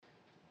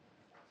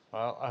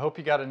Well, I hope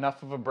you got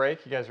enough of a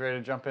break. You guys ready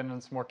to jump in on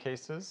some more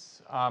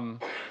cases?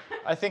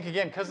 I think,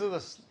 again, because of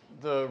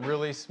the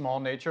really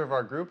small nature of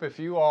our group, if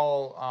you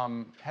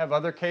all have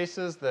other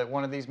cases that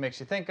one of these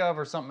makes you think of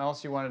or something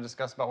else you want to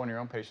discuss about one of your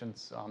own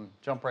patients,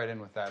 jump right in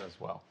with that as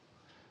well.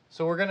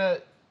 So we're going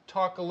to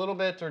talk a little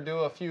bit or do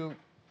a few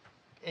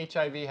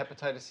HIV,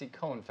 hepatitis C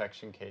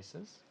co-infection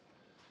cases.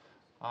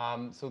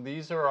 So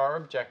these are our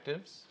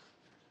objectives.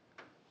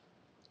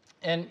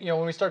 And,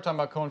 when we start talking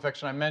about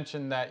co-infection, I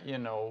mentioned that,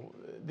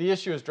 the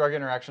issue is drug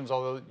interactions,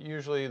 although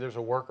usually there's a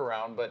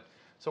workaround. But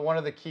so one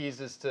of the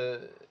keys is to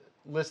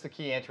list the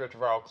key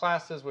antiretroviral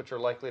classes, which are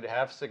likely to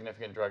have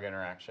significant drug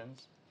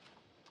interactions.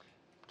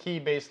 Key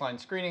baseline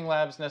screening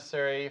labs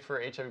necessary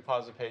for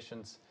HIV-positive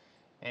patients,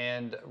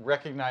 and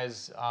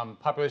recognize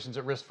populations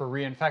at risk for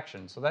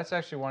reinfection. So that's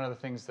actually one of the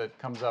things that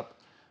comes up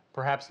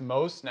perhaps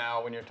most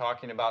now when you're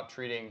talking about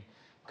treating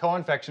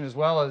co-infection as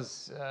well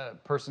as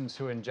persons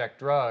who inject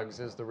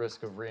drugs, is the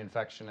risk of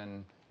reinfection.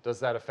 And does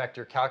that affect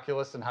your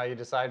calculus and how you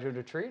decide who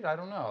to treat? I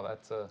don't know.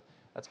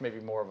 That's maybe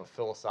more of a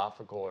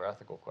philosophical or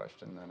ethical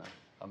question than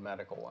a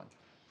medical one.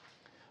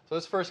 So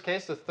this first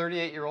case, a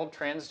 38-year-old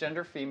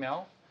transgender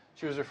female.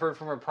 She was referred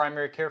from her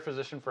primary care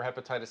physician for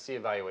hepatitis C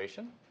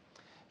evaluation.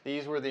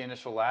 These were the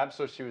initial labs.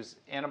 So she was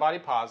antibody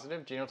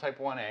positive, genotype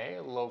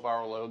 1A, low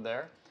viral load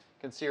there.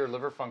 You can see her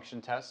liver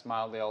function test,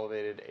 mildly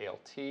elevated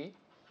ALT.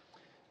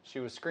 She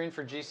was screened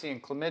for GC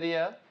and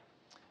chlamydia.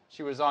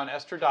 She was on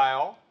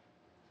estradiol,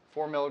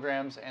 4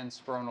 milligrams, and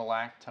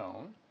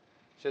spironolactone.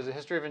 She has a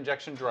history of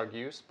injection drug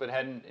use, but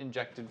hadn't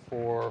injected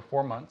for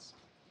 4 months.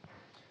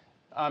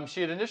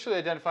 She had initially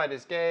identified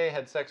as gay,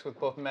 had sex with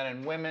both men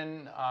and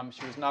women.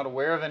 She was not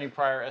aware of any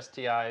prior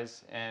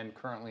STIs, and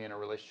currently in a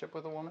relationship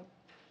with a woman.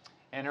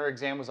 And her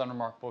exam was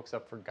unremarkable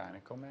except for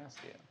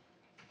gynecomastia.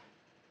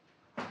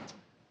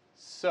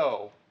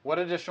 So, what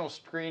additional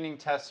screening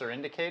tests are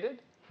indicated?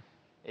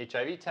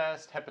 HIV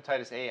test,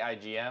 hepatitis A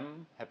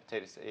IgM,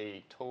 hepatitis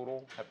A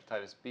total,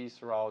 hepatitis B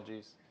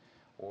serologies,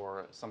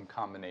 or some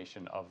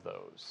combination of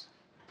those.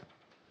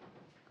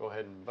 Go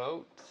ahead and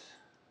vote.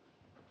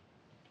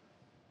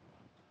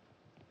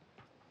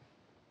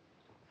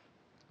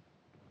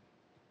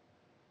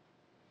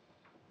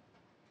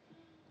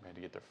 We had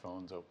to get their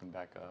phones open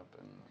back up.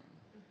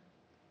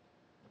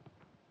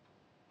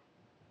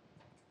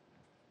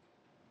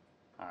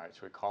 All right,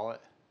 should we call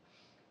it?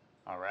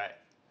 All right.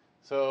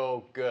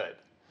 So good.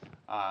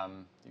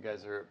 You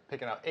guys are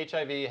picking up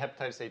HIV,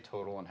 hepatitis A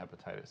total, and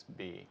hepatitis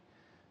B.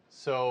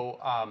 So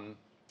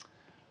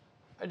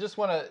I just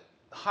want to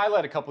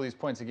highlight a couple of these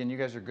points. Again, you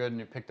guys are good and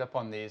you picked up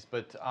on these.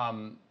 But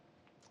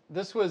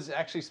this was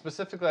actually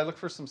specifically, I looked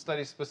for some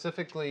studies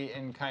specifically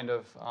in kind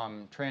of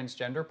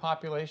transgender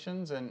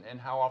populations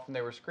and how often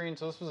they were screened.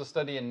 So this was a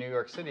study in New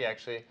York City,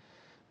 actually,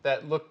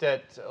 that looked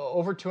at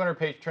over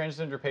 200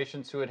 transgender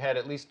patients who had had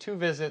at least 2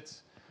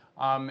 visits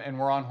and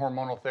were on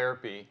hormonal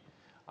therapy.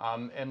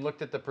 And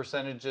looked at the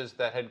percentages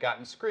that had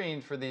gotten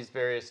screened for these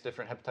various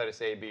different hepatitis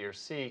A, B, or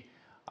C,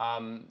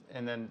 and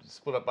then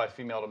split up by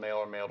female to male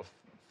or male to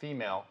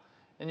female.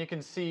 And you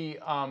can see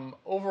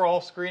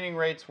overall screening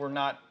rates were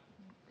not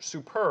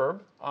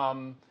superb.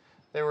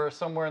 They were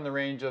somewhere in the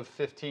range of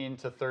 15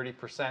 to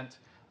 30%.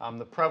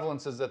 The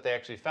prevalences that they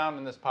actually found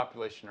in this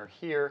population are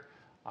here,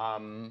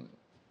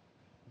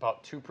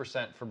 about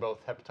 2% for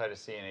both hepatitis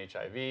C and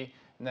HIV. And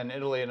then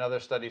Italy,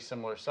 another study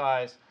similar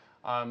size,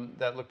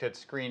 that looked at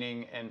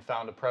screening and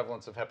found a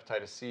prevalence of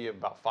hepatitis C of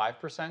about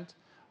 5%.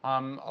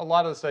 A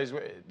lot of the studies,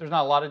 there's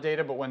not a lot of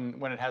data, but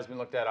when it has been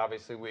looked at,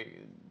 obviously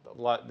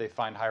they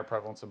find higher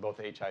prevalence of both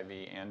HIV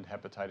and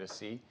hepatitis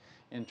C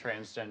in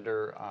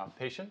transgender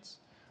patients.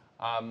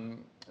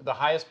 The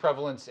highest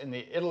prevalence in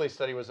the Italy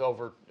study was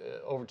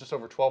just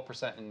over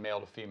 12% in male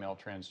to female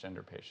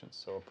transgender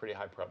patients, so a pretty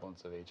high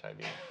prevalence of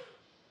HIV.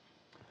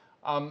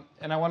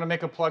 And I want to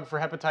make a plug for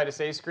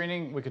hepatitis A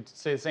screening. We could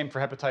say the same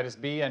for hepatitis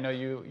B. I know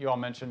you all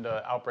mentioned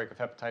an outbreak of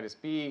hepatitis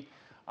B.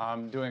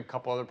 Doing a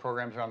couple other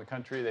programs around the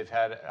country. They've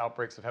had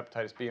outbreaks of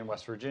hepatitis B in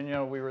West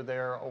Virginia. We were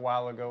there a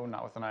while ago,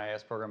 not with an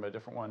IAS program, but a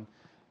different one.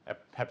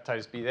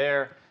 Hepatitis B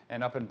there.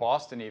 And up in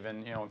Boston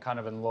even, kind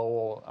of in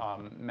Lowell,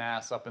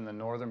 Mass, up in the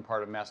northern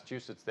part of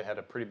Massachusetts, they had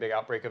a pretty big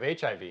outbreak of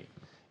HIV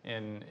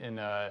in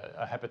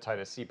a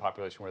hepatitis C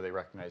population where they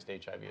recognized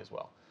HIV as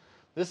well.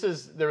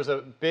 There was a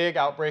big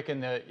outbreak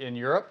in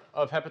Europe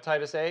of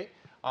hepatitis A,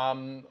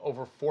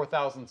 over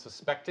 4,000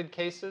 suspected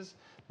cases.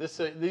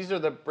 These are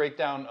the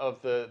breakdown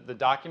of the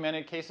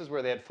documented cases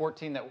where they had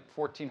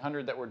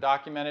 1,400 that were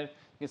documented.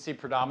 You can see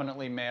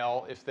predominantly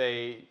male. If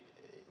they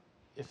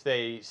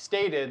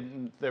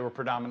stated they were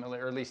predominantly,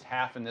 or at least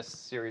half in this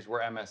series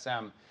were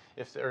MSM,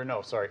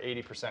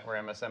 80% were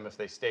MSM if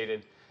they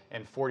stated,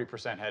 and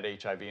 40% had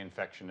HIV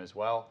infection as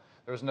well.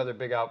 There was another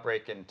big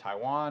outbreak in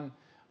Taiwan.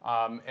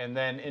 And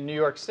then in New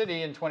York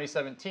City in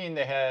 2017,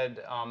 they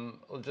had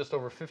just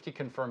over 50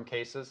 confirmed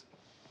cases.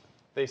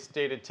 They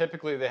stated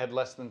typically they had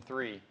less than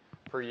 3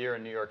 per year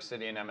in New York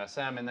City in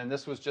MSM. And then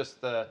this was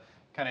just the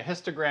kind of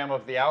histogram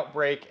of the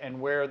outbreak and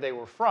where they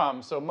were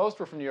from. So most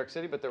were from New York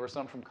City, but there were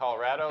some from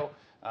Colorado,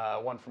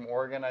 one from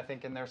Oregon, I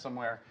think, in there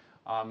somewhere.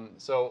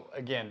 So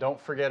again, don't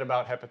forget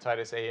about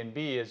hepatitis A and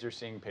B as you're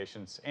seeing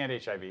patients, and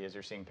HIV as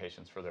you're seeing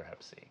patients for their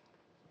hep C.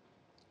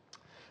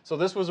 So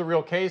this was a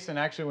real case, and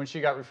actually when she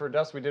got referred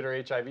to us, we did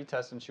her HIV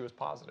test, and she was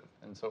positive.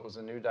 And so it was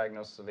a new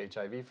diagnosis of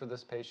HIV for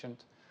this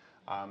patient.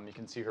 You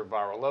can see her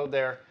viral load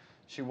there.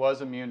 She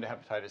was immune to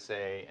hepatitis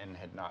A and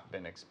had not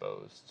been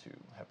exposed to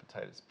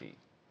hepatitis B.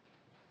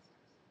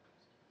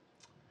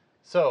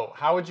 So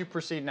how would you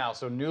proceed now?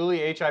 So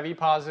newly HIV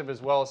positive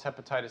as well as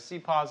hepatitis C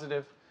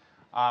positive.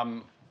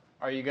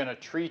 Are you going to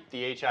treat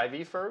the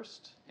HIV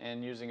first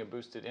and using a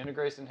boosted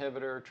integrase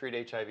inhibitor,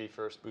 treat HIV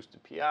first,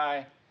 boosted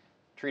PI,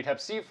 treat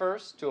hep C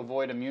first to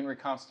avoid immune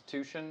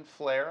reconstitution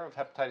flare of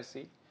hepatitis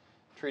C,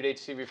 treat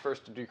HCV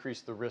first to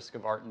decrease the risk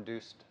of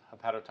ART-induced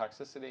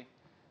hepatotoxicity,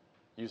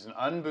 use an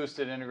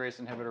unboosted integrase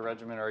inhibitor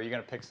regimen, or are you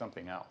going to pick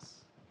something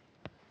else?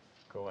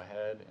 Go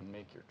ahead and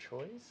make your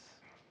choice.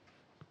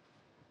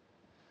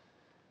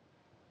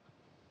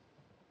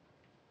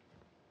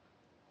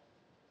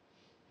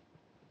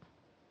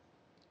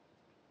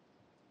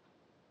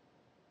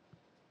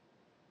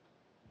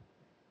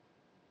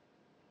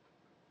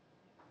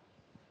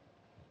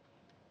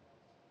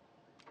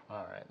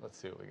 All right, let's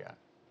see what we got.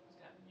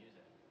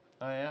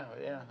 Oh, yeah,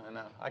 I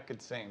know. I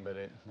could sing, but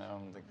I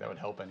don't think that would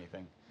help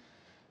anything.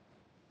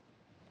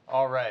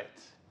 All right.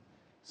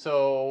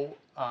 So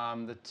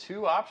the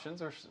two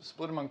options are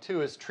split among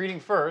two is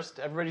treating first.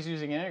 Everybody's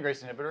using an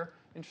integrase inhibitor.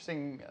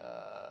 Interesting.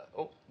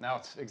 Oh, now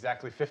it's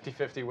exactly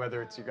 50-50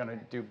 whether you're going to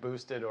do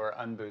boosted or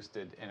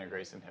unboosted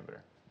integrase inhibitor.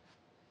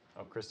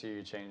 Oh, Christy, are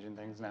you changing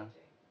things now?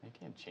 You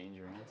can't change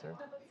your answer.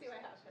 Let's see what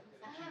happens.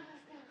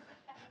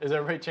 Is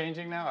everybody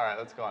changing now? All right,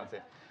 let's go on.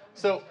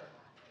 So,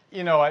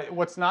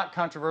 what's not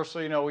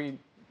controversial,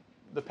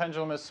 the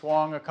pendulum has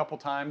swung a couple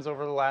times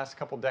over the last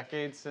couple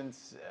decades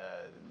since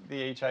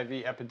the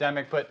HIV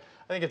epidemic, but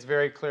I think it's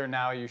very clear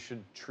now you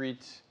should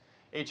treat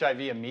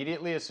HIV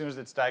immediately as soon as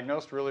it's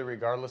diagnosed, really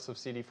regardless of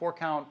CD4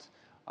 count,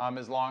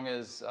 as long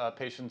as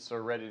patients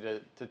are ready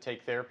to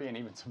take therapy, and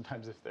even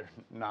sometimes if they're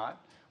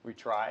not, we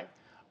try.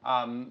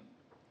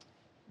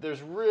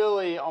 There's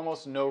really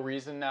almost no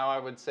reason now, I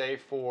would say,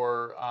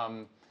 for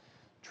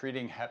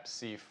treating hep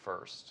C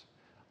first.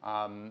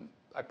 I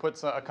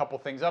put a couple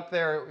things up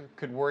there.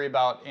 Could worry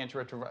about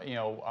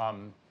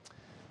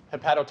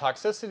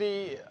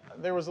hepatotoxicity.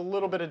 There was a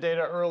little bit of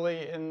data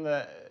early in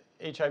the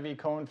HIV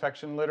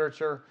co-infection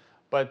literature,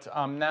 but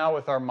now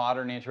with our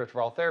modern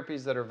antiretroviral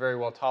therapies that are very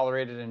well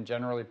tolerated and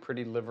generally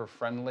pretty liver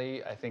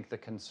friendly, I think the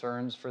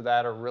concerns for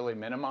that are really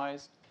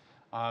minimized.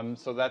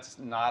 So that's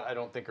not, I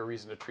don't think, a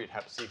reason to treat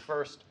hep C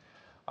first.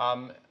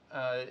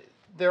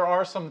 There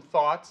are some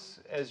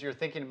thoughts as you're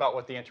thinking about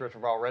what the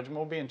antiretroviral regimen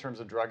will be in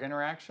terms of drug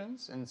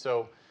interactions. And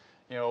so,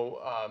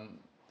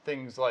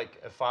 things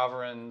like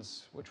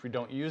efavirenz, which we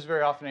don't use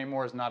very often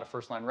anymore, is not a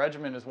first-line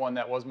regimen, is one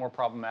that was more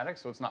problematic,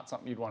 so it's not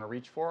something you'd want to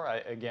reach for.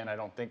 Again, I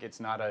don't think it's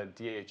not a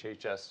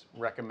DHHS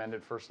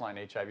recommended first-line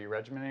HIV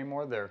regimen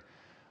anymore. They're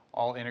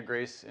all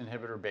integrase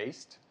inhibitor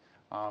based,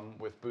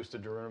 with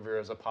boosted darunavir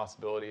as a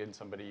possibility in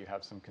somebody you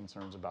have some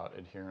concerns about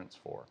adherence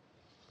for.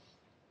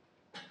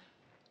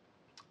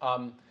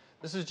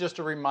 This is just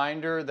a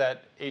reminder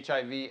that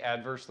HIV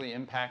adversely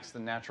impacts the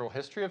natural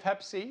history of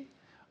hep C.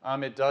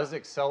 It does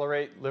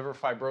accelerate liver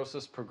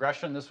fibrosis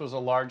progression. This was a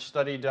large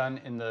study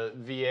done in the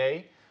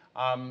VA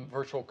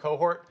virtual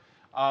cohort.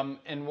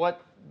 And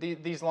what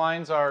these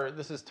lines are,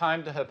 this is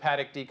time to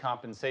hepatic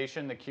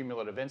decompensation, the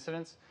cumulative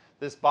incidence.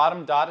 This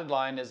bottom dotted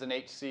line is an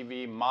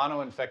HCV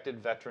monoinfected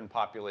veteran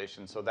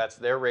population. So that's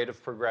their rate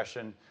of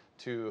progression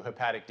to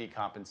hepatic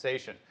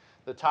decompensation.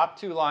 The top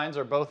two lines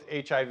are both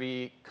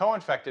HIV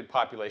co-infected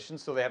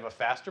populations, so they have a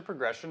faster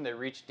progression. They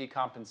reach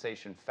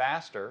decompensation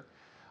faster.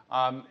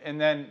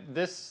 And then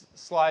this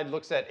slide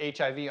looks at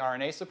HIV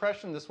RNA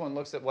suppression. This one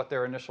looks at what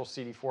their initial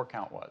CD4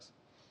 count was.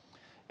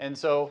 And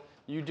so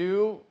you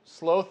do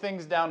slow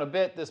things down a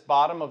bit. This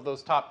bottom of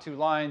those top two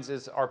lines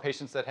are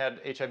patients that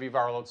had HIV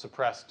viral load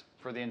suppressed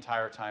for the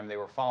entire time they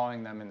were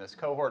following them in this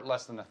cohort,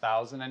 less than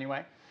 1,000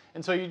 anyway.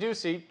 And so you do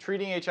see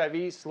treating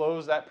HIV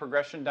slows that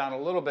progression down a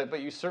little bit,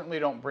 but you certainly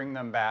don't bring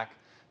them back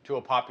to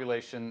a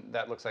population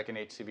that looks like an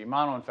HCV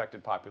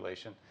monoinfected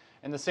population.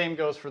 And the same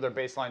goes for their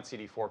baseline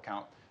CD4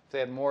 count. If they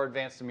had more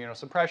advanced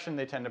immunosuppression,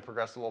 they tend to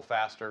progress a little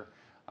faster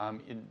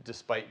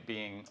despite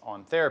being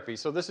on therapy.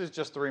 So this is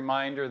just a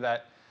reminder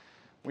that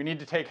we need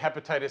to take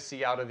hepatitis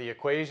C out of the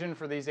equation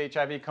for these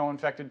HIV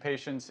co-infected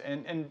patients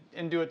and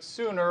do it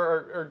sooner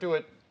or do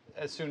it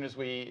as soon as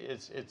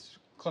it's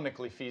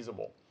clinically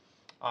feasible.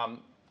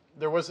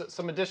 There was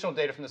some additional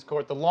data from this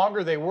cohort. The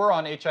longer they were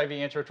on HIV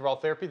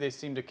antiretroviral therapy, they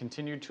seemed to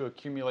continue to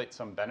accumulate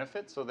some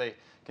benefit. So they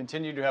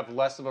continued to have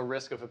less of a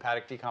risk of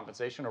hepatic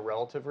decompensation, a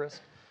relative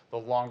risk, the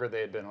longer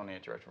they had been on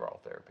antiretroviral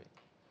therapy.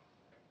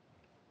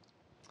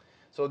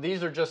 So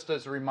these are just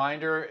as a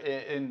reminder,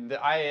 in the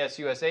IAS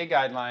USA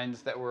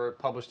guidelines that were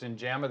published in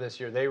JAMA this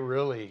year, they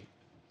really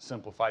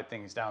simplified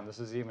things down. This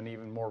is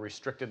even more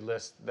restricted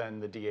list than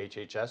the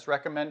DHHS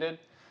recommended.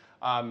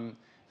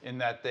 In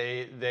that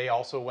they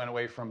also went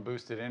away from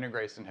boosted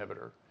integrase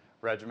inhibitor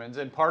regimens.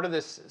 And part of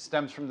this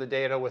stems from the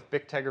data with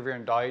bictegravir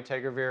and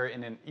dolutegravir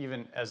and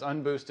even as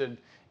unboosted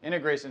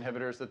integrase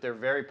inhibitors that they're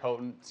very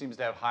potent, seems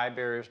to have high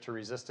barriers to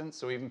resistance.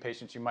 So even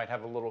patients you might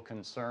have a little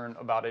concern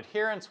about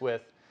adherence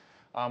with,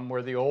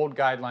 where the old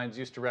guidelines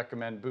used to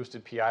recommend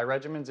boosted PI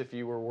regimens if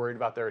you were worried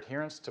about their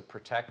adherence to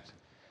protect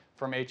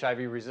from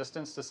HIV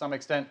resistance to some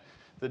extent.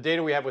 The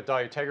data we have with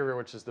dolutegravir,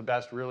 which is the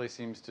best, really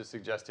seems to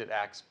suggest it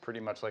acts pretty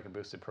much like a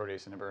boosted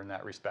protease inhibitor in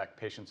that respect.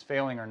 Patients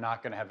failing are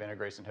not going to have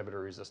integrase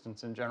inhibitor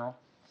resistance in general.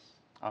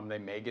 They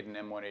may get an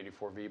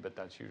M184V, but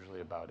that's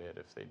usually about it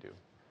if they do.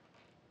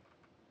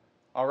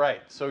 All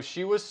right, so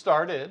she was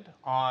started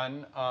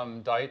on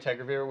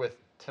dolutegravir with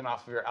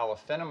tenofovir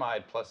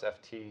alafenamide plus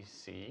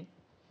FTC.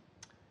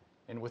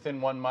 And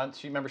within 1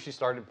 month, remember she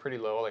started pretty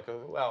low, like,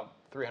 well,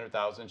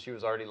 300,000. She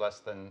was already less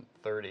than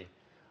 30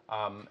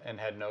 and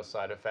had no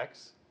side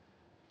effects.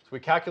 So we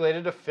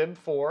calculated a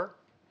FIB4,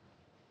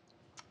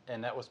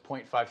 and that was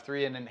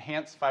 0.53. An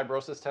enhanced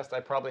fibrosis test,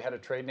 I probably had a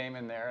trade name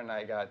in there, and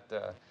I got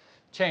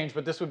changed.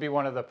 But this would be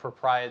one of the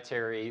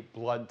proprietary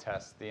blood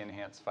tests, the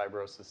enhanced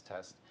fibrosis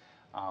test.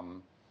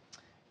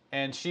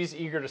 And she's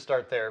eager to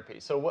start therapy.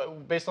 So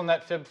based on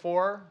that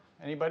FIB4,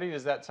 anybody,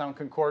 does that sound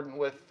concordant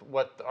with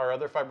what our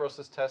other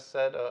fibrosis test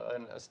said,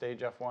 a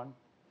stage F1?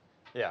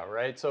 Yeah,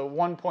 right? So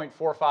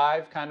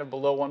 1.45, kind of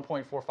below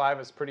 1.45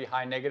 is pretty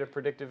high negative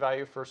predictive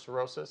value for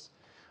cirrhosis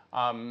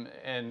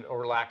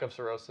or lack of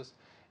cirrhosis.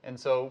 And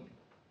so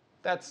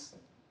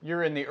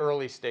you're in the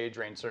early stage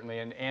range, certainly.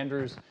 And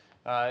Andrew's,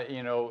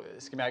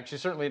 schematic, she's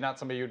certainly not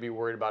somebody you'd be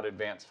worried about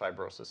advanced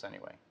fibrosis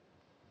anyway.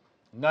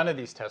 None of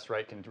these tests,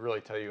 right, can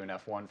really tell you an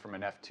F1 from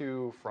an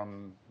F2,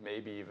 from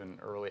maybe even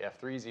early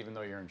F3s, even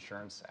though your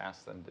insurance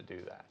asks them to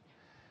do that.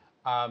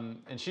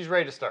 And she's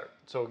ready to start.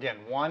 So again,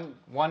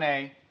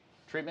 1A,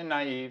 treatment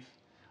naive.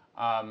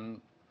 Now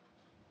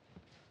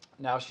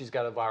she's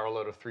got a viral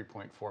load of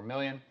 3.4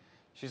 million.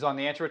 She's on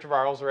the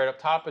antiretrovirals right up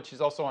top, but she's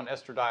also on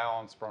estradiol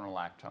and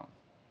spironolactone.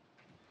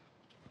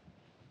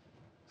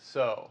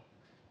 So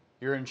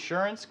your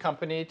insurance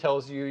company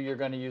tells you you're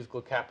going to use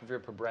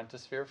glucapavir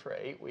pibrentasvir for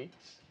 8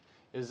 weeks.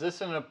 Is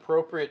this an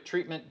appropriate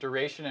treatment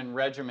duration and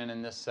regimen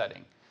in this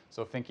setting?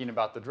 So thinking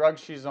about the drug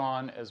she's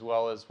on as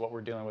well as what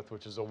we're dealing with,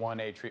 which is a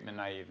 1A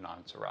treatment-naive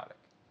non-cirrhotic.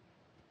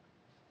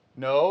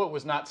 No, it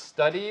was not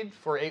studied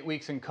for 8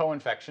 weeks in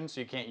co-infection,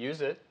 so you can't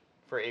use it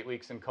for 8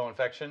 weeks in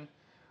co-infection.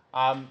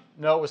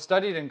 No, it was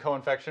studied in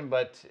co-infection,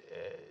 but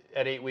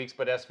at 8 weeks,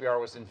 but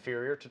SVR was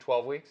inferior to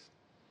 12 weeks.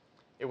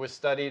 It was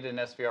studied and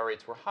SVR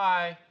rates were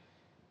high.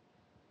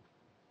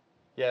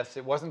 Yes,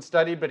 it wasn't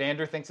studied, but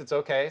Andrew thinks it's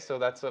okay, so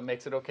that's what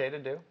makes it okay to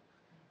do.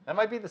 That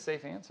might be the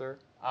safe answer.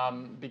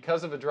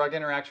 Because of a drug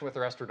interaction with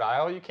her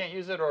estradiol, you can't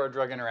use it, or a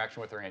drug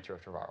interaction with her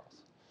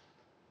antiretrovirals.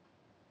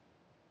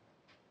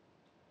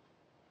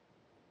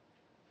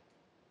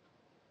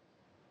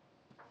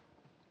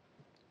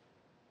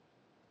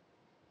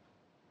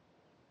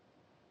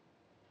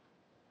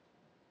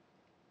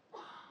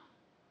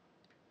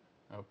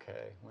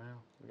 Okay, well,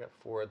 we got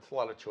 4. It's a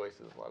lot of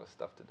choices, a lot of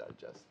stuff to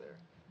digest there.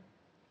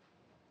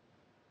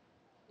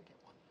 We get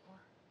one more?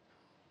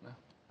 No? All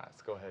right,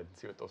 let's go ahead and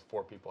see what those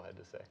 4 people had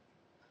to say.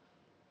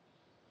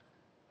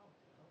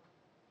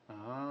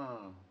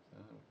 Oh,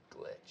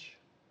 glitch.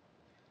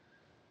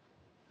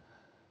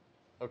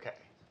 Okay.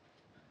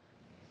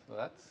 So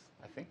that's,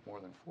 I think, more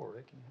than 4,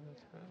 right? Can you hear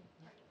that?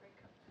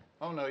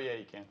 Oh, no, yeah,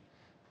 you can.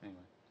 Anyway.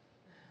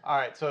 All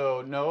right,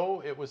 so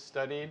no, it was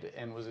studied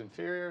and was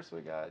inferior, so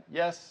we got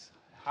yes.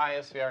 High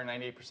SVR,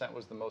 98%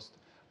 was the most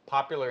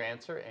popular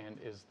answer and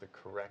is the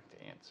correct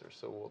answer.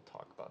 So we'll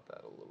talk about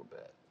that a little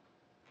bit.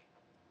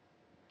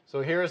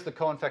 So here's the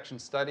co-infection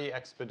study,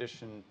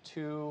 Expedition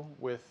 2,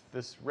 with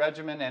this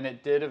regimen, and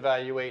it did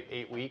evaluate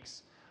 8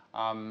 weeks.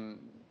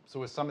 So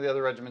with some of the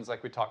other regimens,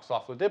 like we talked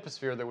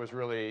soflodipisphere, there was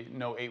really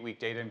no 8-week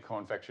data in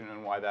co-infection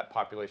and why that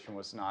population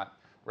was not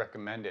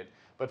recommended.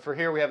 But for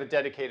here, we have a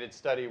dedicated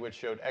study which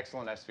showed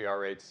excellent SVR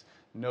rates,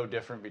 no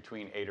different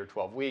between 8 or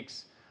 12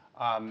 weeks.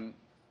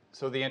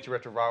 So the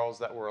antiretrovirals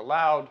that were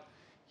allowed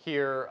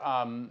here,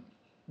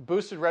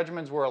 boosted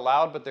regimens were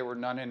allowed, but there were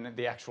none in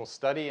the actual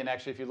study. And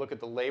actually, if you look at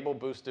the label,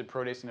 boosted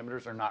protease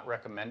inhibitors are not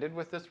recommended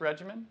with this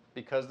regimen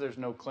because there's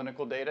no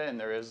clinical data and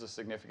there is a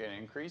significant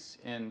increase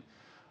in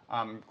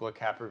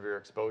glucapavir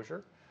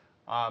exposure.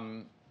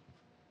 And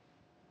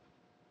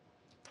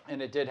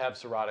it did have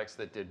cirrhotics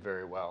that did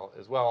very well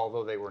as well,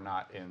 although they were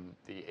not in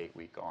the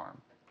 8-week arm.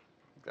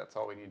 I think that's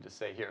all we need to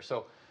say here.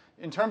 So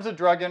in terms of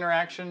drug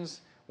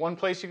interactions, one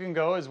place you can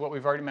go is what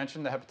we've already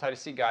mentioned, the hepatitis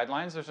C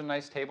guidelines. There's a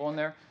nice table in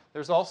there.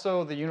 There's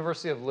also the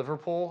University of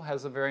Liverpool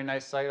has a very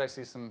nice site. I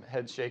see some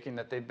heads shaking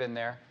that they've been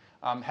there.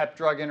 Hep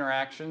drug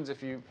interactions,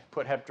 if you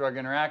put hep drug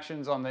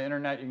interactions on the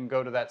internet, you can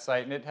go to that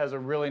site, and it has a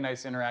really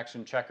nice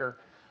interaction checker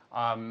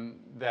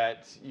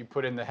that you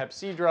put in the hep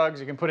C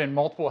drugs. You can put in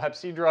multiple hep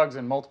C drugs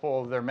and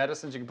multiple of their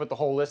medicines. You can put the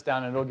whole list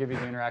down, and it'll give you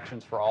the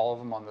interactions for all of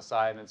them on the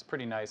side, and it's a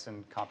pretty nice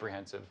and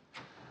comprehensive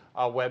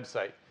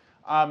website.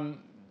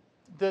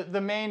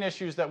 The main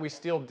issues that we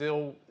still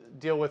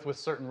deal with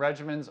certain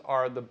regimens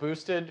are the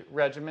boosted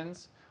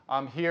regimens.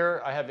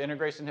 Here I have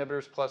integrase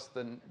inhibitors plus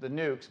the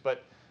nukes,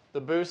 but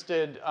the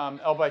boosted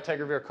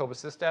L-bictegravir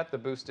cobicistat, the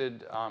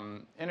boosted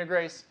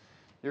integrase,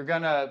 you're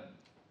going to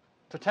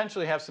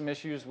potentially have some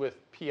issues with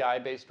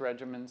PI-based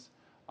regimens.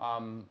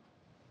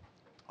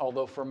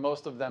 Although for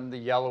most of them, the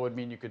yellow would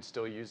mean you could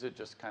still use it,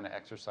 just kind of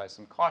exercise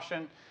some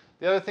caution.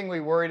 The other thing we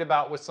worried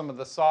about was some of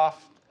the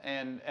soft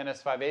and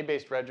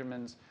NS5A-based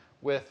regimens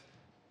with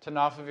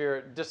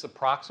tenofovir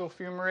disoproxyl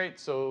fumarate,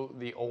 so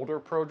the older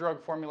prodrug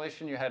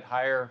formulation, you had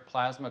higher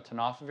plasma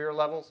tenofovir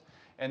levels.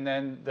 And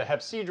then the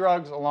Hep C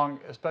drugs,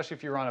 along, especially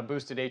if you were on a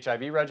boosted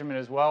HIV regimen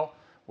as well,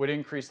 would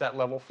increase that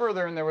level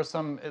further. And there was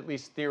some, at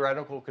least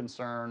theoretical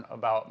concern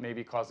about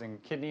maybe causing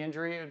kidney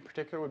injury in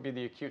particular would be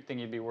the acute thing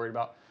you'd be worried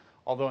about.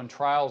 Although in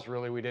trials,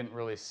 really, we didn't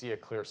really see a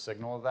clear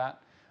signal of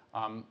that.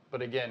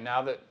 But again,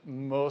 now that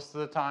most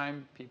of the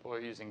time people are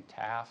using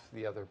TAF,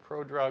 the other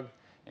prodrug,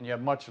 and you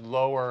have much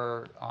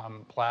lower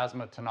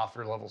plasma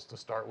tenofovir levels to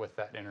start with,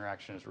 that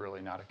interaction is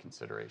really not a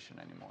consideration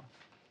anymore.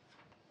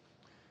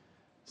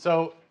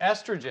 So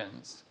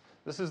estrogens,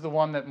 this is the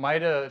one that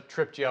might have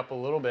tripped you up a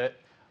little bit.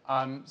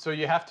 So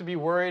you have to be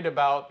worried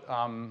about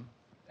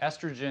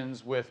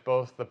estrogens with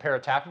both the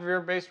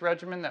paritaprevir-based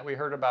regimen that we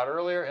heard about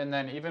earlier, and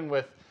then even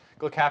with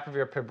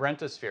glucapavir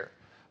pibrentasvir.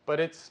 But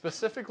it's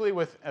specifically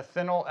with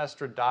ethinyl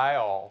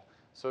estradiol,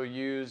 so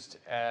used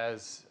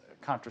as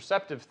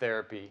contraceptive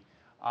therapy.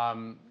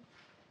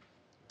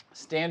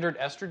 Standard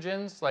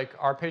estrogens, like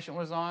our patient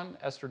was on,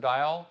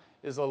 estradiol,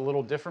 is a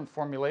little different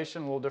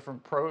formulation, a little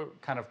different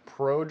kind of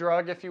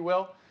prodrug, if you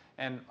will.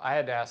 And I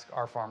had to ask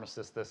our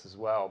pharmacist this as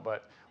well.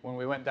 But when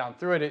we went down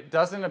through it, it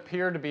doesn't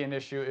appear to be an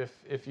issue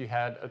if you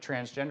had a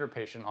transgender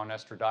patient on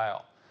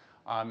estradiol.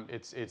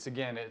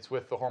 Again, it's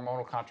with the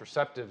hormonal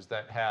contraceptives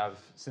that have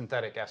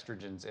synthetic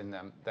estrogens in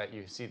them that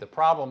you see the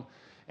problem.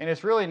 And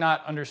it's really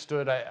not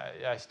understood,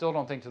 I still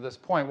don't think to this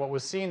point. What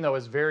was seen, though,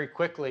 is very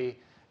quickly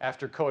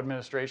after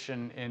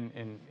co-administration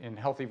in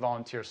healthy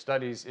volunteer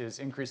studies is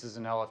increases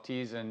in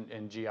LFTs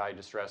and GI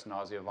distress,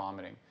 nausea,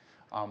 vomiting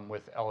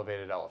with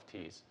elevated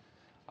LFTs.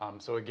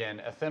 So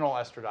again, ethinyl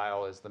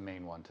estradiol is the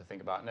main one to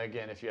think about. And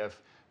again, if you have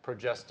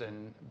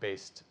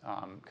progestin-based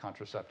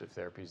contraceptive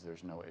therapies,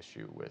 there's no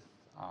issue with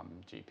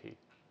GP.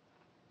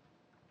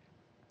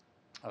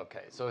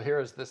 Okay, so here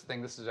is this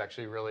thing. This is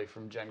actually really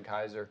from Jen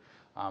Kaiser,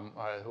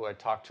 who I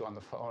talked to on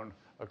the phone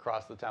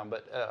across the town.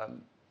 But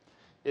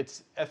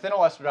it's ethinyl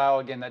estradiol,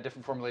 again, that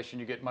different formulation.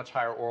 You get much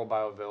higher oral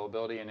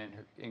bioavailability and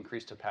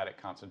increased hepatic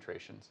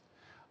concentrations.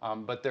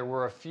 But there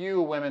were a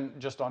few women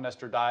just on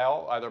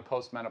estradiol, either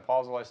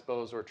postmenopausal, I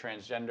suppose, or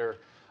transgender,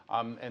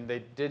 and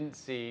they didn't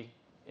see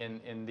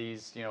in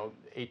these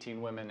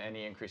 18 women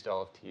any increased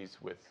LFTs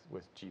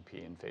with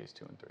GP in phase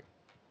 2 and 3.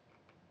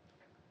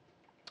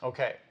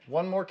 Okay,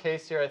 one more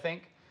case here, I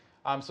think.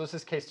 So this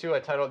is case 2. I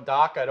titled,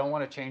 Doc, I don't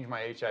want to change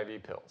my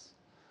HIV pills.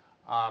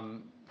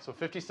 So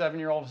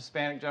 57-year-old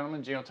Hispanic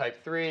gentleman,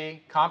 genotype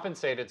 3,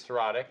 compensated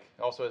cirrhotic,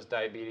 also has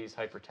diabetes,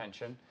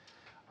 hypertension.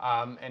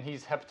 And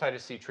he's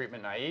hepatitis C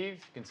treatment naive.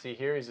 You can see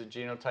here he's a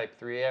genotype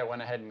 3A. I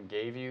went ahead and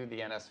gave you the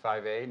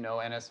NS5A, no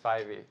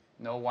NS5A,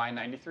 no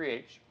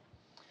Y93H.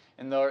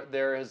 And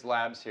there are his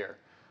labs here.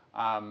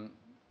 You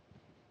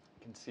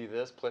can see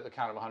this, platelet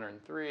count of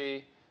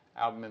 103,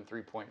 albumin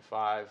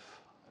 3.5.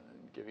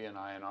 Give you an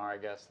INR, I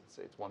guess. Let's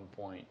say it's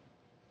 1.1.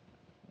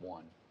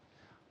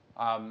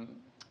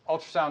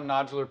 Ultrasound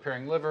nodular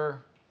appearing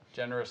liver,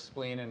 generous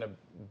spleen and a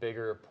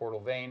bigger portal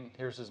vein.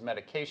 Here's his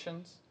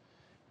medications.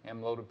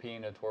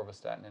 Amlodipine,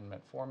 atorvastatin, and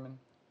metformin.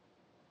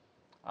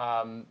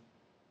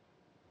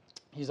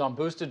 He's on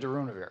boosted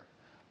darunavir.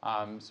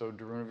 So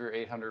darunavir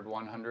 800,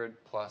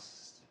 100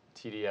 plus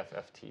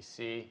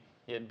TDF-FTC.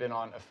 He had been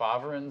on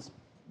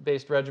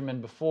efavirenz-based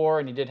regimen before,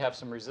 and he did have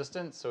some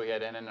resistance. So he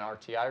had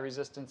NNRTI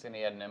resistance, and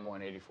he had an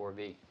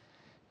M184V.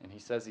 And he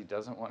says he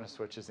doesn't want to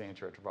switch his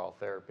antiretroviral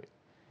therapy.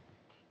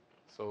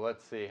 So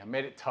let's see. I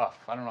made it tough.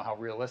 I don't know how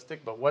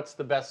realistic, but what's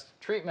the best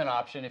treatment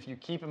option if you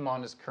keep him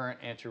on his current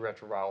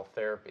antiretroviral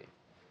therapy?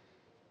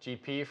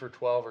 GP for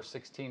 12 or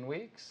 16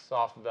 weeks,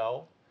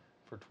 Sofvel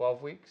for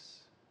 12 weeks,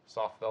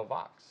 Sofvel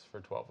Vox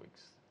for 12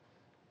 weeks.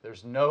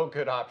 There's no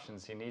good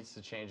options. He needs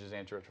to change his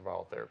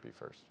antiretroviral therapy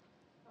first.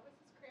 What was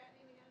his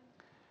creatinine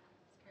again?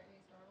 His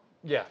creatinine's normal?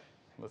 Yeah,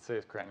 let's say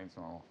his creatinine's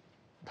normal.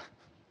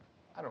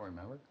 I don't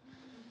remember.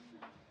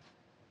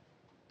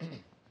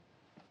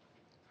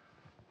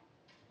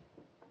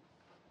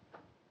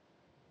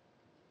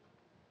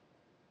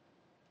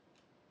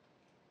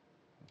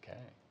 Okay.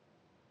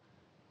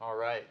 All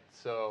right,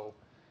 so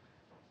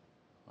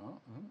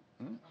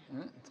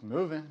it's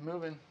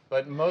moving.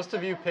 But most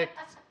of you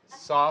picked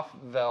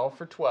Sofvel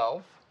for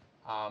 12.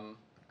 A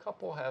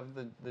couple have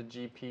the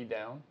GP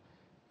down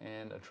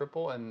and a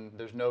triple, and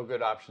there's no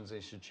good options they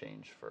should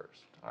change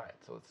first. All right,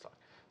 so let's talk.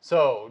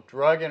 So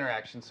drug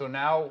interaction. So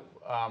now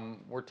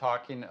we're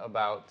talking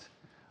about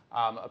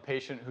a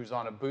patient who's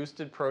on a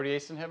boosted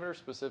protease inhibitor,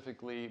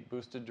 specifically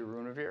boosted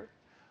darunavir,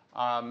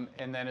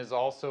 and then is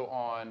also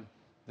on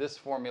this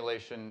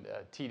formulation,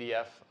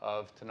 TDF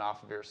of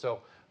tenofovir. So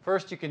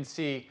first you can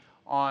see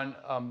on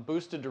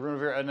boosted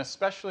darunavir, and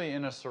especially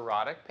in a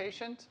cirrhotic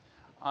patient,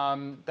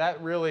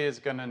 that really is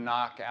going to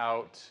knock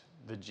out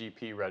the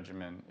GP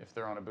regimen if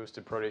they're on a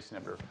boosted protease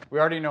inhibitor. We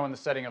already know in the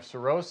setting of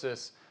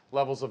cirrhosis,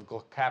 levels of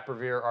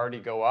glucocaprivir already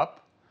go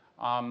up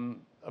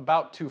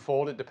about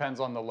twofold. It depends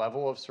on the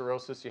level of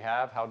cirrhosis you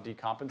have, how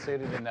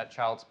decompensated in that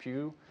child's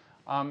Pew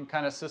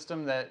kind of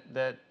system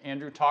that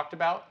Andrew talked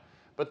about.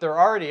 But they're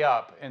already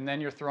up, and then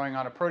you're throwing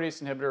on a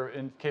protease inhibitor.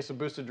 In case of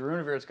boosted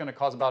darunavir, it's going to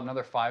cause about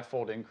another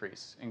 5-fold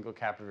increase in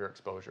glucocaprivir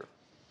exposure.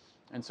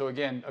 And so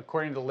again,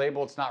 according to the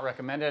label, it's not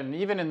recommended. And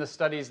even in the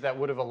studies that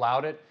would have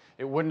allowed it,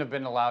 it wouldn't have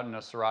been allowed in a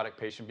cirrhotic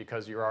patient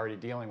because you're already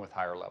dealing with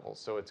higher levels.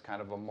 So it's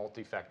kind of a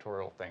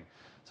multifactorial thing.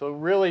 So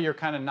really, you're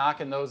kind of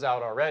knocking those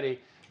out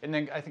already. And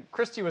then I think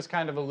Christy was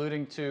kind of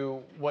alluding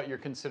to what your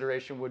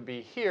consideration would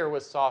be here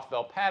with soft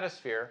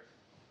valpatisvir.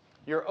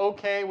 You're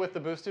OK with the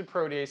boosted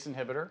protease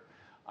inhibitor.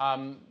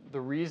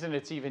 The reason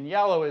it's even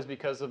yellow is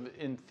because of,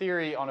 in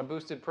theory, on a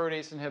boosted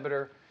protease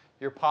inhibitor,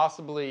 you're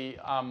possibly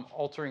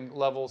altering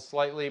levels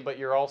slightly, but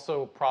you're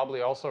also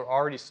probably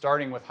already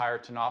starting with higher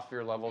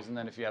tenofovir levels. And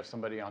then if you have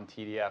somebody on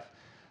TDF,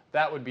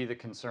 that would be the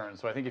concern.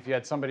 So I think if you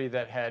had somebody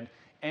that had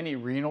any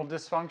renal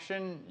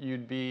dysfunction,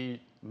 you'd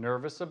be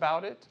nervous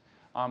about it.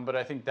 But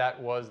I think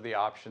that was the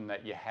option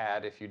that you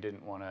had if you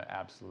didn't want to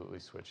absolutely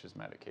switch his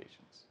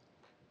medications.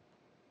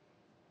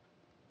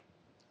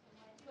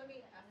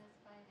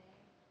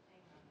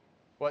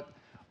 What?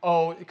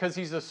 Oh, because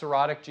he's a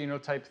cirrhotic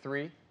genotype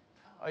 3,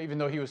 even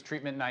though he was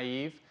treatment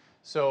naive.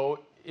 So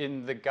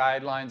in the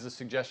guidelines, the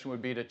suggestion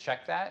would be to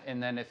check that.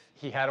 And then if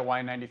he had a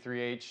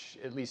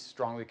Y93H, at least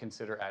strongly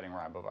consider adding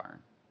ribavirin.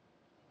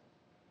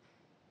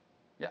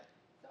 Yeah?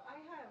 So I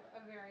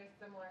have a very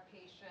similar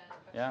patient,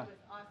 but Yeah. she was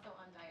also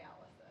on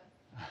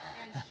dialysis.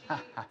 And she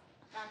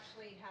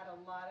actually had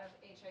a lot of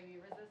HIV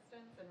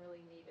resistance and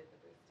really needed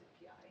the boosted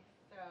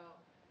PI. So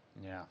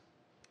Yeah.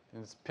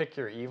 It's pick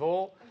your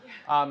evil.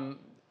 yeah.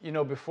 You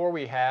know, before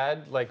we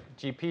had, like,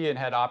 GP and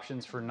had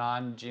options for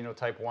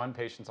non-genotype 1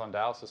 patients on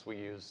dialysis, we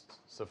used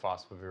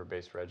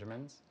sofosbuvir-based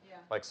regimens, Yeah.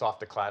 like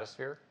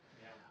softiclatosphere.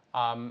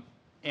 Yeah.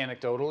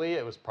 Anecdotally,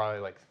 it was probably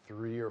like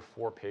 3 or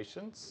 4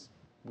 patients.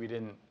 We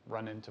didn't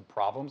run into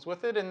problems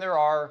with it. And there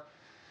are,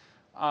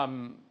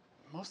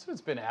 most of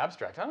it's been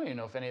abstract. I don't even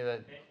know if any of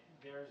that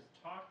There's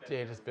talk that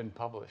data has been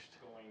published.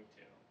 going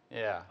to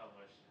Yeah.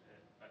 publish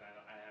it, but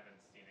I haven't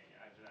seen it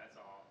yet. That's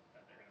all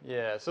that they're going to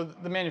Yeah, so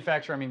the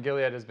manufacturer, I mean,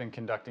 Gilead has been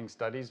conducting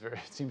studies, it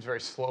seems very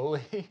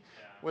slowly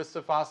with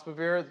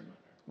sofosbuvir.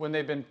 When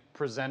they've been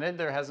presented,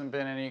 there hasn't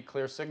been any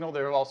clear signal.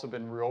 There have also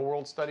been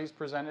real-world studies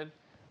presented,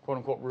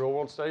 quote-unquote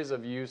real-world studies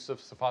of use of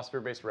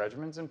sofosbuvir-based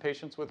regimens in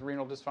patients with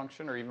renal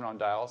dysfunction or even on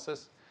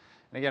dialysis.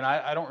 And again,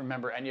 I don't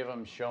remember any of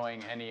them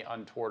showing any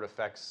untoward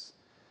effects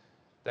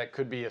that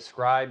could be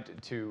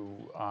ascribed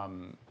to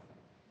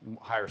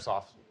higher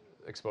soft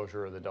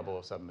exposure or the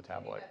 007 I think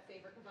metabolite. that's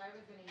safer because I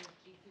was going to use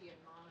GP and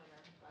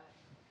monitor, but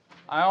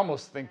I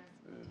almost think,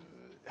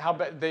 how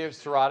bad, they're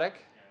cirrhotic,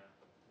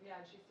 yeah,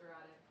 she's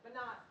cirrhotic, but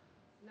not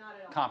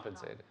at all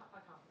Compensated.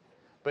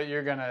 compensated. but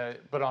you're gonna,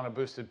 but on a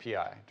boosted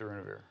PI,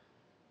 darunavir.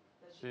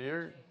 That So should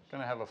you're change.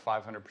 gonna have a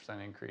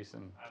 500% increase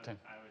in, I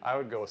I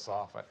would go with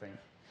soft, I think.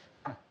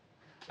 I The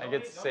think only-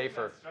 it's the only thing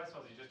safer. that's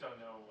stressful is you just don't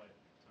know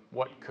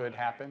What you could monitoring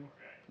happen.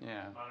 for, right?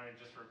 Yeah, Monitoring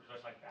just for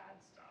like bad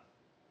stuff.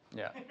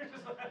 yeah. You're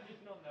just like, you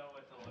don't know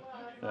what to look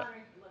Well, for. it's Yeah.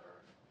 monitoring liver.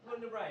 Well,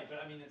 no, right,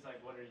 but I mean, it's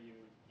like, what are you,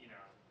 Yeah.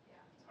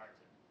 it's hard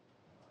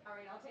to. All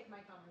right, I'll take my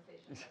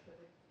conversation back to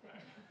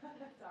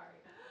the sorry.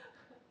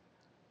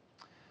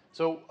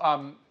 So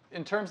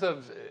in terms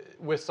of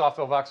with soft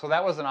Velvox, so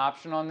that was an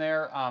option on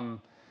there.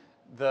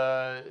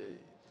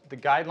 The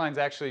guidelines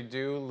actually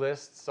do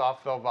list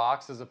soft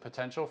Velvox as a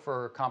potential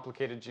for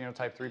complicated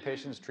genotype 3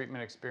 patients,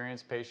 treatment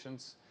experienced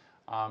patients.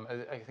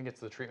 I think it's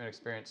the treatment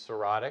experienced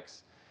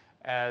cirrhotics.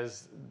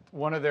 As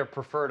one of their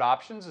preferred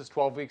options is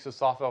 12 weeks of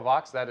soft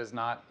Velvox. That is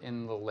not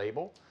in the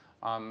label.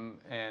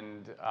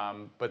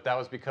 But that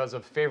was because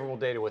of favorable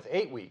data with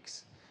 8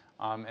 weeks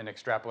and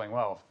extrapolating,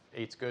 well, if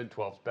 8's good,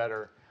 12's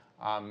better.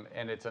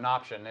 And it's an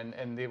option,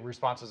 and the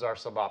responses are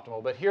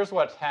suboptimal. But here's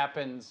what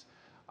happens.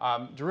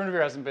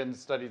 Darunavir hasn't been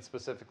studied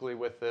specifically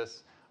with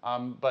this,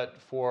 but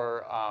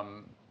for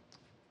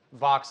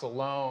Vox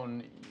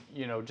alone,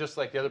 you know, just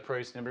like the other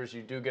protease inhibitors,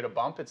 you do get a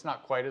bump. It's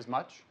not quite as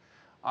much,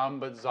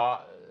 but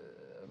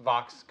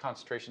Vox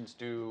concentrations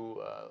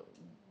do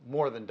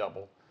more than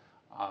double.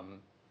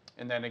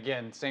 And then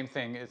again, same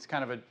thing. It's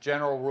kind of a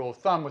general rule of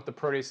thumb with the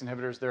protease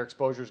inhibitors. Their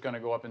exposure is going to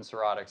go up in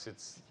cirrhotics.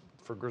 It's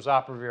for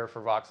grazoprevir,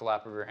 for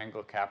voxilaprevir, and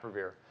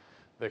glucocaprivir.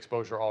 The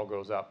exposure all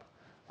goes up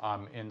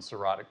in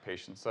cirrhotic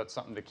patients. So that's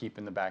something to keep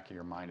in the back of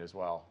your mind as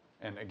well.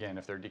 And again,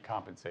 if they're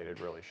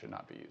decompensated, really should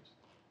not be used.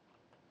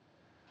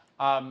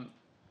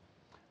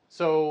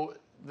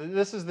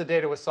 This is the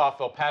data with soft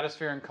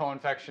velpatasvir and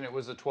co-infection. It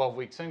was a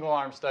 12-week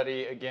single-arm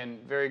study. Again,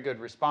 very good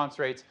response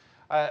rates.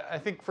 I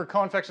think for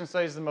co-infection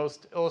studies, the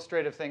most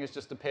illustrative thing is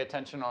just to pay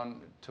attention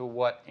to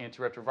what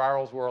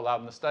antiretrovirals were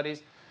allowed in the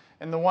studies.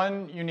 And the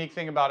one unique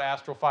thing about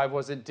Astral 5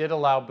 was it did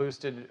allow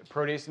boosted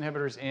protease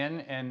inhibitors in,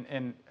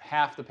 and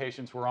half the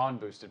patients were on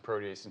boosted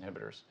protease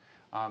inhibitors.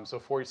 So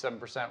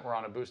 47% were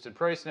on a boosted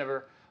protease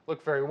inhibitor,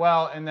 looked very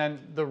well. And then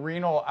the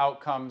renal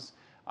outcomes,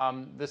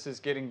 this is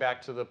getting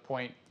back to the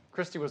point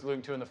Christy was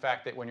alluding to in the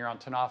fact that when you're on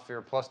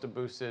tenofovir plus the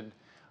boosted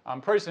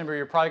protease inhibitor,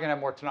 you're probably going to have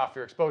more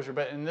tenofovir exposure.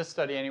 But in this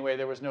study anyway,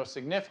 there was no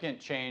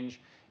significant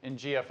change in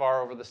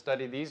GFR over the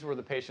study. These were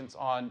the patients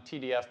on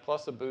TDF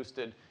plus a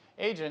boosted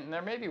agent, and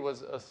there maybe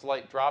was a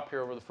slight drop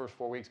here over the first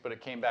 4 weeks, but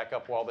it came back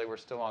up while they were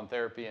still on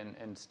therapy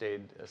and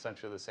stayed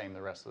essentially the same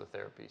the rest of the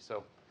therapy.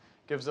 So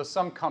gives us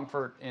some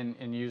comfort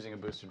in using a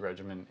boosted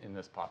regimen in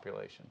this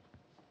population.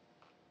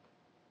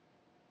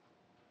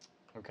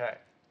 Okay.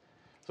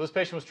 So this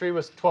patient was treated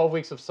with 12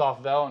 weeks of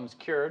Sofvel and was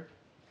cured.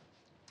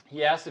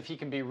 He asked if he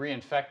can be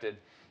reinfected.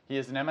 He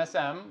is an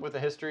MSM with a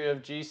history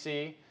of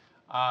GC,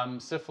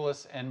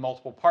 syphilis, and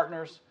multiple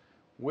partners.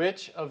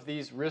 Which of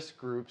these risk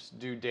groups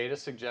do data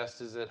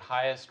suggest is at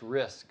highest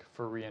risk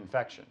for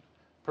reinfection?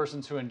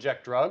 Persons who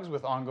inject drugs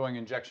with ongoing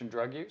injection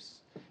drug use,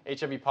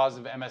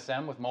 HIV-positive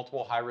MSM with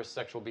multiple high-risk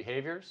sexual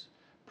behaviors,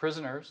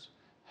 prisoners,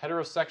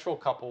 heterosexual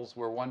couples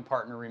where one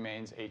partner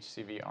remains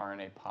HCV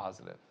RNA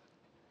positive.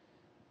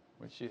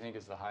 Which do you think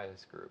is the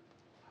highest group,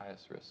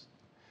 highest risk?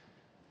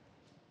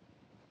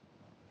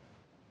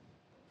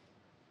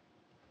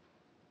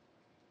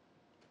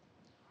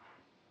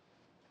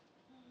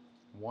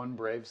 One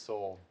brave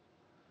soul.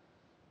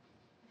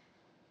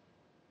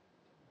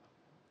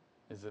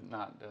 Is it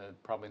not,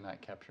 probably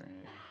not capturing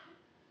it?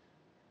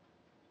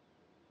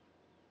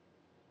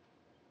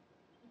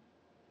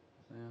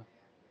 Yeah.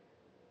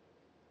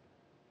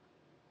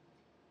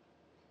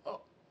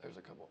 Oh, there's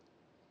a couple.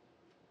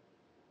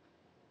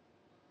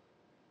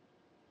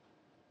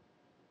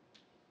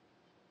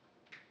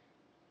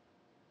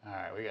 All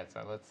right, we got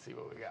some. Let's see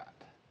what we got.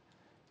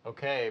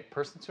 Okay,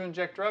 persons who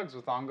inject drugs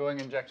with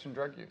ongoing injection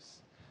drug use.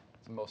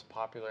 It's the most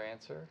popular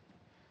answer.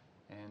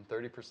 And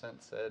 30%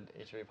 said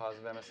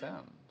HIV-positive MSM.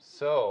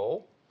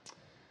 So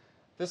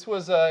this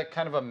was a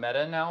kind of a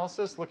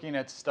meta-analysis looking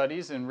at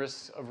studies and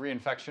risks of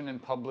reinfection in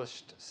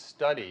published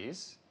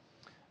studies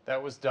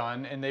that was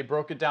done. And they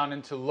broke it down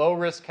into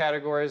low-risk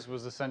categories,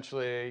 was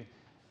essentially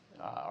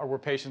were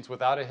patients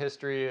without a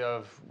history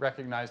of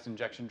recognized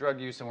injection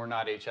drug use and were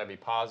not HIV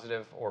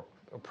positive, or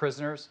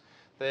prisoners.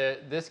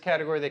 This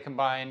category, they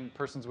combined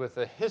persons with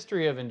a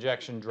history of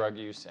injection drug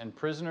use and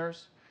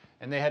prisoners.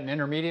 And they had an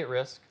intermediate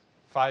risk,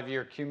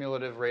 5-year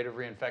cumulative rate of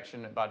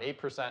reinfection about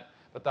 8%,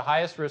 but the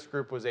highest risk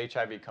group was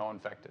HIV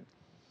co-infected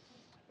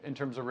in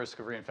terms of risk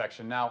of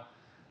reinfection. Now,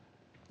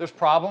 there's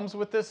problems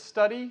with this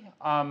study,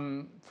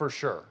 for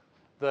sure.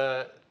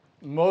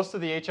 Most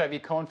of the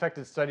HIV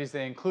co-infected studies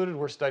they included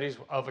were studies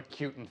of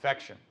acute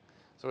infection.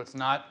 So it's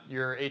not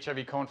your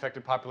HIV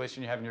co-infected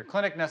population you have in your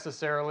clinic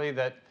necessarily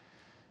that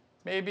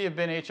maybe have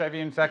been HIV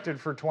infected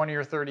for 20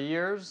 or 30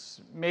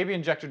 years, maybe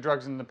injected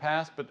drugs in the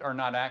past but are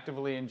not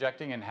actively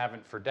injecting and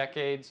haven't for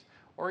decades,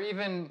 or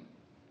even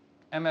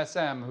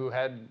MSM who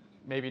had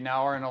maybe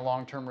now are in a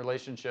long-term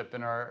relationship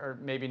and are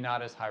maybe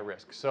not as high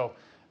risk. So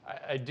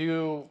I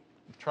do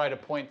try to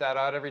point that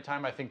out every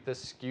time. I think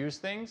this skews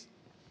things.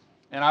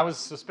 And I was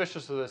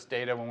suspicious of this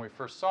data when we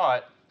first saw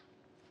it.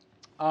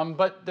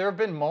 But there have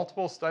been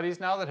multiple studies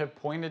now that have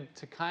pointed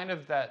to kind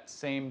of that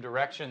same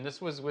direction.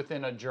 This was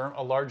within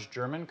a large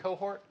German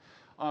cohort,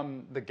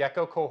 the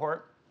GECKO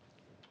cohort,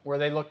 where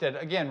they looked at,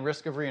 again,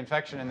 risk of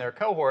reinfection in their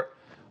cohort.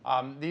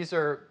 These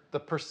are the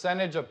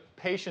percentage of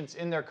patients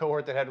in their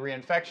cohort that had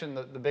reinfection.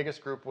 The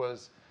biggest group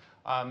was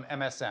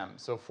MSM.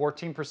 So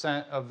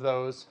 14% of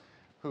those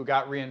who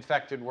got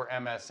reinfected were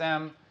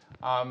MSM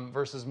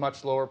versus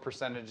much lower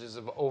percentages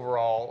of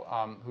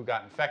overall who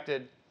got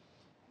infected.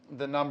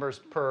 The numbers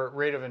per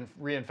rate of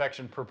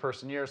reinfection per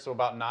person year, so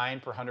about 9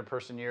 per 100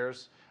 person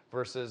years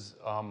versus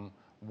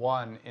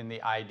 1 in the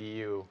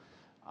IDU.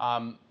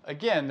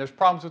 Again, there's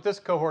problems with this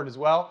cohort as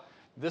well.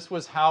 This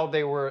was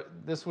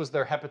this was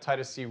their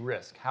hepatitis C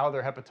risk, how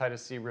their hepatitis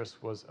C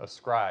risk was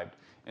ascribed.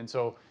 And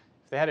so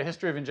if they had a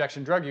history of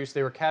injection drug use,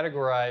 they were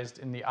categorized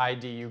in the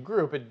IDU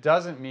group. It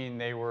doesn't mean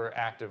they were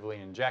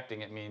actively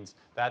injecting. It means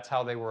that's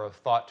how they were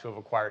thought to have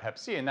acquired hep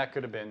C, and that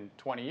could have been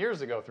 20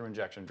 years ago through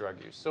injection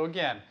drug use. So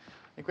again,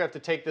 I think we have to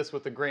take this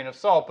with a grain of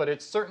salt, but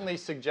it's certainly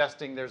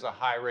suggesting there's a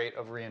high rate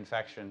of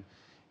reinfection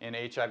in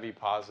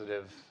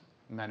HIV-positive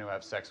men who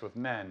have sex with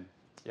men.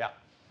 Yeah?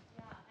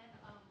 Yeah, and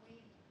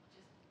we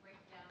just break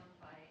down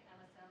by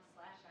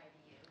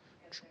MSM/IDU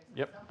because there's a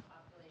Yep.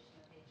 subpopulation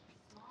of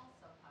small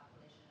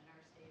subpopulation in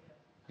our state of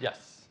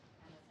Yes.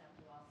 MSM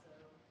who also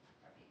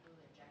are people who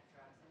inject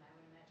drugs, and I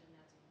would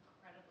imagine that's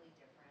incredibly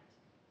different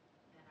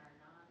than our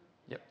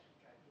non-injection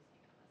drug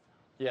using MSM.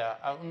 Yeah.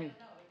 I don't know.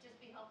 It'd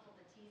just be helpful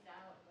to tease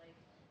out, like,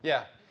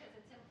 Yeah. because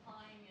it's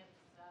implying it's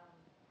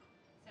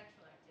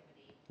sexual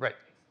activity Right.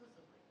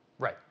 exclusively.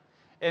 Right.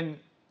 And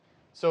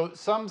so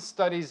some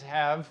studies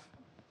have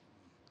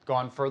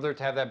gone further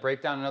to have that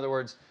breakdown. In other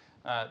words,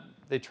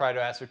 They try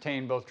to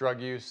ascertain both drug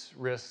use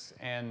risks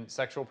and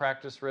sexual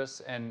practice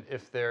risks, and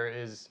if there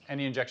is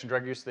any injection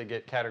drug use, they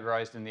get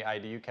categorized in the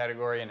IDU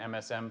category and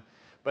MSM.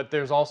 But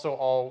there's also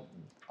all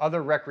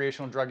other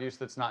recreational drug use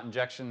that's not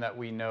injection that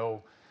we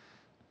know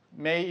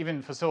may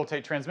even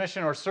facilitate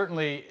transmission, or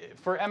certainly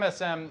for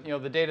MSM,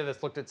 the data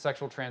that's looked at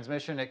sexual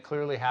transmission, it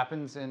clearly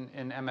happens in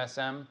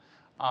MSM.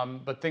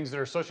 But things that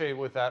are associated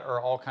with that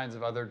are all kinds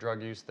of other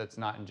drug use that's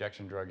not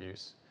injection drug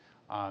use.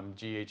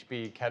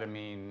 GHB,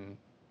 ketamine,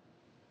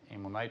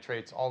 amyl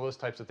nitrates, all those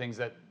types of things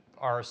that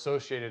are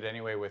associated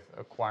anyway with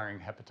acquiring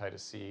hepatitis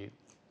C,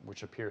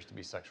 which appears to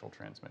be sexual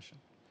transmission.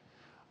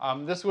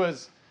 This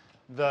was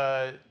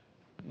the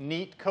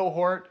NEAT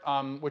cohort,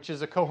 which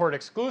is a cohort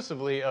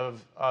exclusively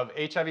of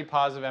HIV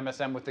positive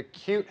MSM with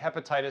acute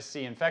hepatitis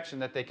C infection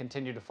that they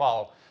continue to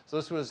follow. So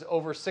this was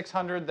over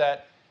 600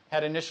 that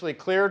had initially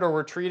cleared or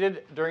were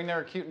treated during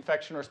their acute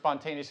infection or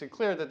spontaneously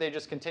cleared that they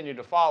just continued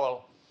to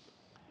follow.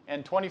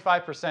 And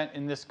 25%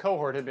 in this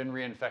cohort had been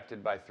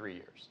reinfected by 3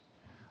 years.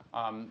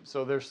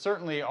 So there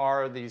certainly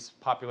are these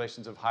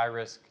populations of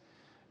high-risk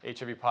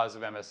HIV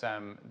positive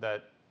MSM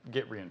that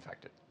get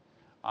reinfected.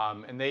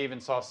 And they even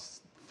saw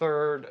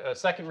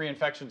second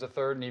reinfections, a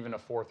third, and even a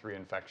fourth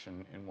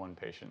reinfection in one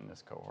patient in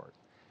this cohort.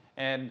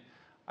 And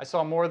I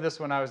saw more of this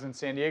when I was in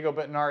San Diego,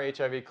 but in our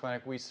HIV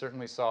clinic, we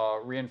certainly saw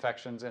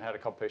reinfections and had a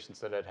couple patients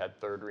that had had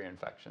third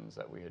reinfections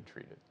that we had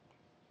treated.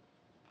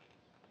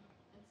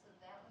 And so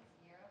that was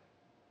Europe?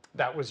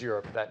 That was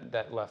Europe,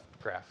 that left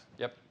graph.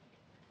 Yep.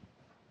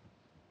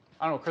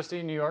 I don't know,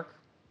 Christy, New York,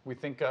 we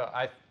think of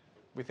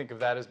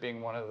that as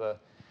being one of the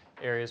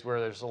areas where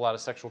there's a lot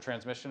of sexual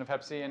transmission of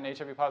Hep C and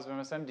HIV positive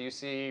MSM. Do you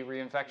see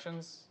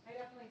reinfections? I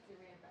definitely see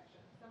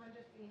reinfections. Someone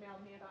just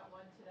emailed me about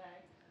one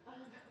today.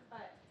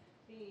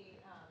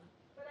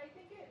 But I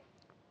think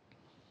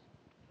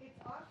it's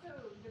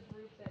also the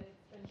group that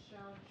it's been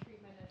shown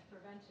treatment as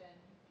prevention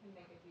can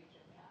make a huge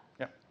impact.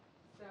 Yep.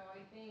 So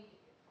I think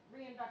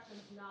reinfection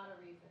is not a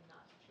reason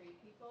not to treat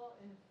people.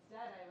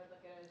 Instead, I would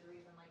look at it as a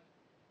reason like,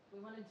 if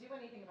we want to do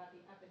anything about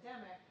the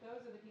epidemic,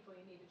 those are the people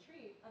you need to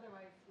treat.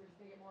 Otherwise, we're just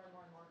going to get more and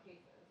more and more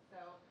cases. So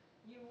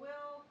you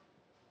will,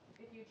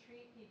 if you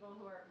treat people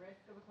who are at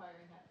risk of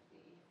acquiring Hep C,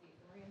 see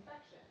some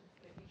reinfections.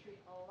 But if you treat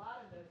a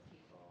lot of those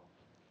people,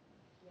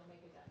 you'll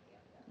make a dent in the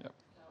epidemic. Yep.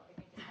 So I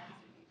think it has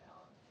to be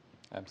balanced.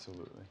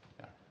 Absolutely.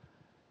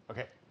 Yeah.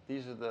 Okay,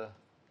 these are the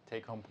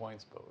take-home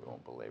points, but we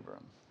won't belabor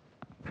them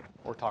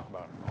or talk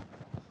about them.